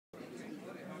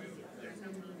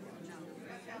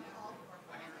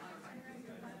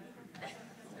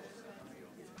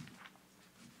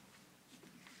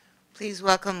Please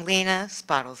welcome Lena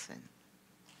Spotleson.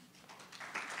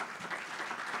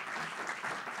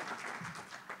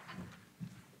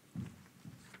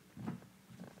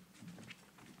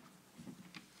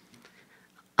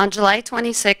 On July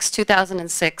 26,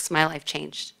 2006, my life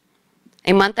changed.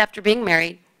 A month after being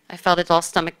married, I felt a dull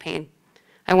stomach pain.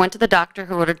 I went to the doctor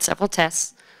who ordered several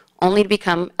tests, only to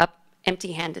become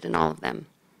empty-handed in all of them.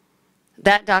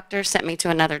 That doctor sent me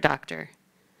to another doctor,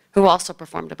 who also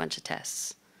performed a bunch of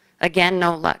tests. Again,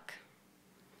 no luck.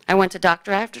 I went to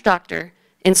doctor after doctor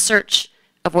in search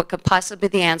of what could possibly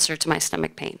be the answer to my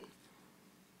stomach pain.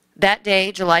 That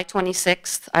day, July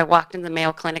 26th, I walked into the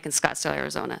Mayo Clinic in Scottsdale,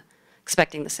 Arizona,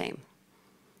 expecting the same.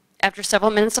 After several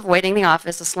minutes of waiting in the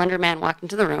office, a slender man walked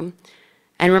into the room.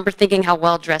 I remember thinking how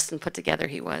well dressed and put together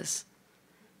he was.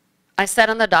 I sat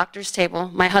on the doctor's table,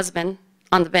 my husband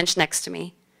on the bench next to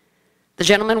me. The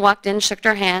gentleman walked in, shook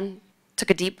our hand, took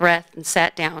a deep breath, and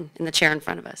sat down in the chair in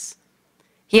front of us.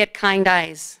 He had kind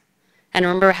eyes, and I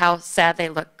remember how sad they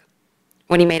looked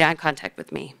when he made eye contact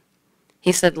with me.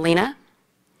 He said, "Lena,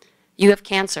 you have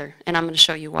cancer, and I'm going to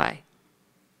show you why."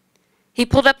 He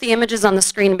pulled up the images on the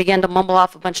screen and began to mumble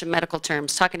off a bunch of medical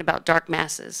terms, talking about dark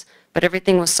masses, but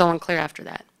everything was so unclear after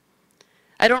that.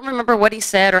 I don't remember what he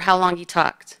said or how long he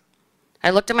talked. I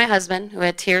looked at my husband, who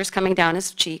had tears coming down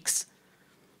his cheeks,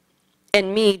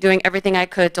 and me doing everything I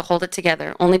could to hold it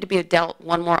together, only to be dealt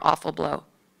one more awful blow.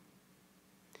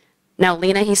 "Now,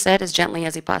 Lena," he said as gently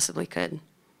as he possibly could,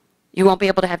 "you won't be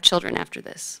able to have children after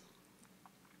this.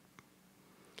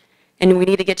 And we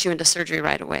need to get you into surgery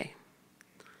right away."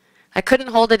 I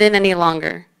couldn't hold it in any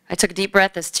longer. I took a deep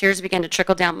breath as tears began to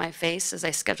trickle down my face as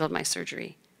I scheduled my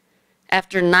surgery.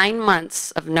 After 9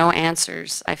 months of no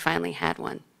answers, I finally had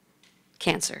one: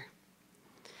 cancer.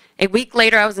 A week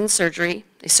later, I was in surgery.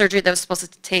 A surgery that was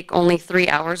supposed to take only 3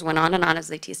 hours went on and on as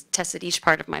they tested each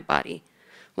part of my body.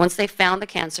 Once they found the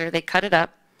cancer, they cut it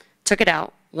up, took it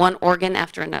out, one organ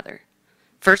after another.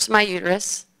 First my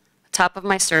uterus, top of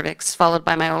my cervix, followed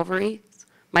by my ovaries,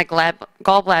 my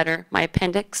gallbladder, my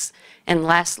appendix, and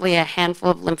lastly a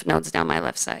handful of lymph nodes down my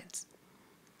left sides.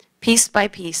 Piece by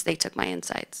piece, they took my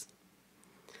insides.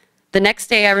 The next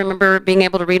day, I remember being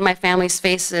able to read my family's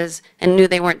faces and knew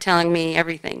they weren't telling me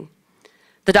everything.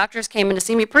 The doctors came in to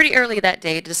see me pretty early that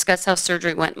day to discuss how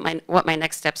surgery went and what my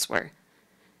next steps were.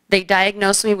 They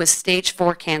diagnosed me with stage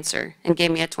 4 cancer and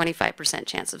gave me a 25%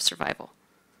 chance of survival.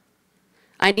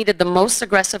 I needed the most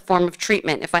aggressive form of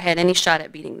treatment if I had any shot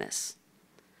at beating this.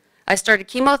 I started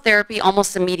chemotherapy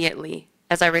almost immediately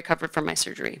as I recovered from my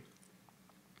surgery.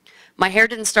 My hair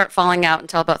didn't start falling out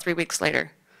until about 3 weeks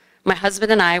later. My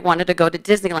husband and I wanted to go to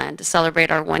Disneyland to celebrate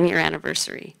our 1-year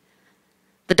anniversary.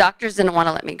 The doctors didn't want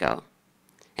to let me go,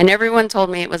 and everyone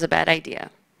told me it was a bad idea.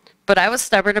 But I was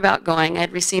stubborn about going. I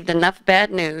had received enough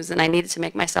bad news, and I needed to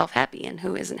make myself happy, and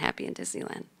who isn't happy in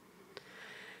Disneyland?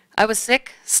 I was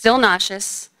sick, still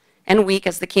nauseous, and weak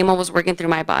as the chemo was working through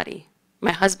my body.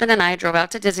 My husband and I drove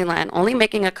out to Disneyland, only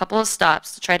making a couple of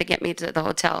stops to try to get me to the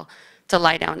hotel to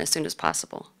lie down as soon as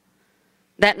possible.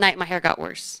 That night, my hair got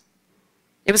worse.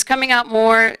 It was coming out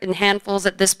more in handfuls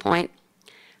at this point.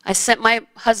 I sent my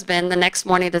husband the next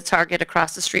morning to Target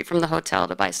across the street from the hotel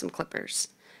to buy some clippers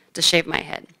to shave my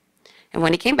head. And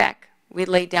when he came back, we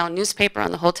laid down newspaper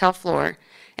on the hotel floor,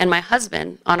 and my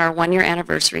husband, on our 1-year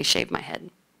anniversary, shaved my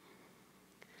head.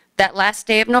 That last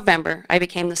day of November, I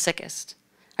became the sickest.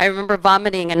 I remember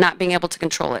vomiting and not being able to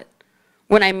control it.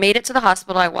 When I made it to the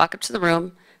hospital, I walked up to the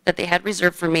room that they had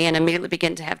reserved for me and immediately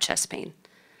began to have chest pain.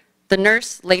 The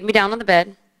nurse laid me down on the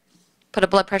bed, put a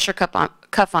blood pressure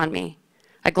cuff on me.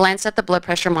 I glanced at the blood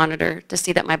pressure monitor to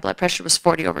see that my blood pressure was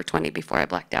 40/20 before I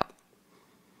blacked out.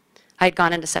 I had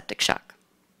gone into septic shock.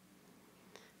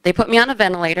 They put me on a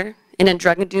ventilator in a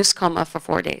drug-induced coma for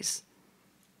 4 days.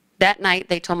 That night,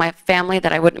 they told my family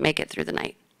that I wouldn't make it through the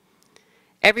night.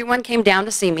 Everyone came down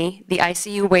to see me. The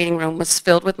ICU waiting room was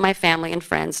filled with my family and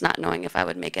friends, not knowing if I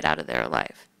would make it out of there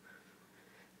alive.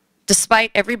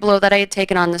 Despite every blow that I had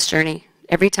taken on this journey,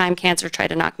 every time cancer tried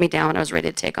to knock me down, I was ready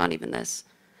to take on even this.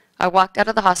 I walked out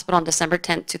of the hospital on December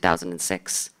 10,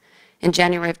 2006. In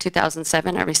January of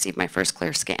 2007, I received my first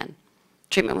clear scan.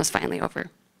 Treatment was finally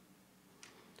over.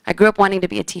 I grew up wanting to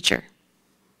be a teacher.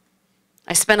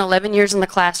 I spent 11 years in the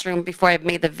classroom before I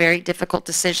made the very difficult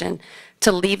decision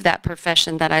to leave that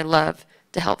profession that I love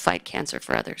to help fight cancer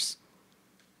for others.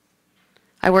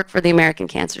 I work for the American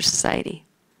Cancer Society,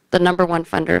 the #1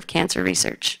 funder of cancer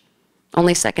research,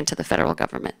 only second to the federal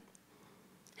government.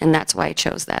 And that's why I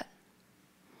chose that.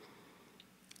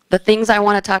 The things I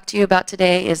want to talk to you about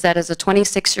today is that as a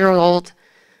 26-year-old,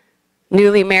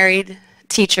 newly married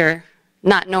teacher,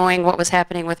 not knowing what was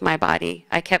happening with my body,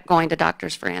 I kept going to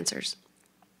doctors for answers.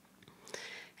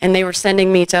 And they were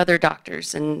sending me to other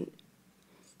doctors, and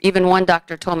even one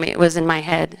doctor told me it was in my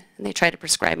head, and they tried to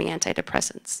prescribe me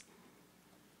antidepressants.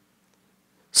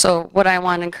 So what I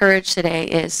want to encourage today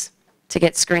is to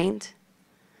get screened,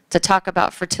 to talk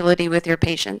about fertility with your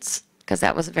patients, because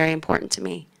that was very important to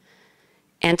me,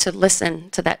 and to listen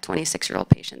to that 26-year-old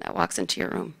patient that walks into your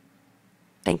room.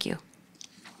 Thank you.